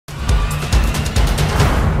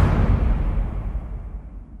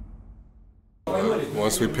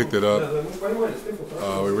once we picked it up,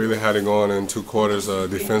 we really had it going in 2 quarters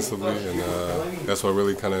defensively, and that's what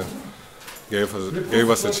really kind of gave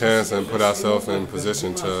us a chance and put ourselves in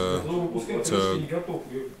position to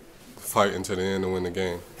fight into the end and win the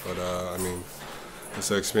game. But I mean,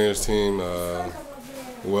 it's an experienced team, a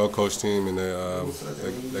well-coached team, and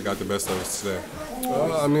they got the best of us today.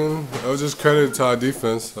 I mean, it was just credit to our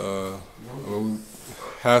defense. I mean, we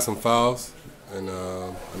had some fouls, and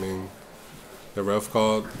I mean, the ref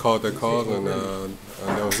called their calls, and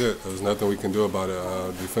that was it. There was nothing we can do about it.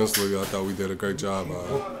 Defensively, I thought we did a great job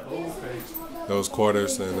those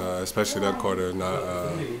quarters, and especially that quarter, not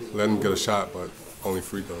letting them get a shot, but only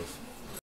free throws.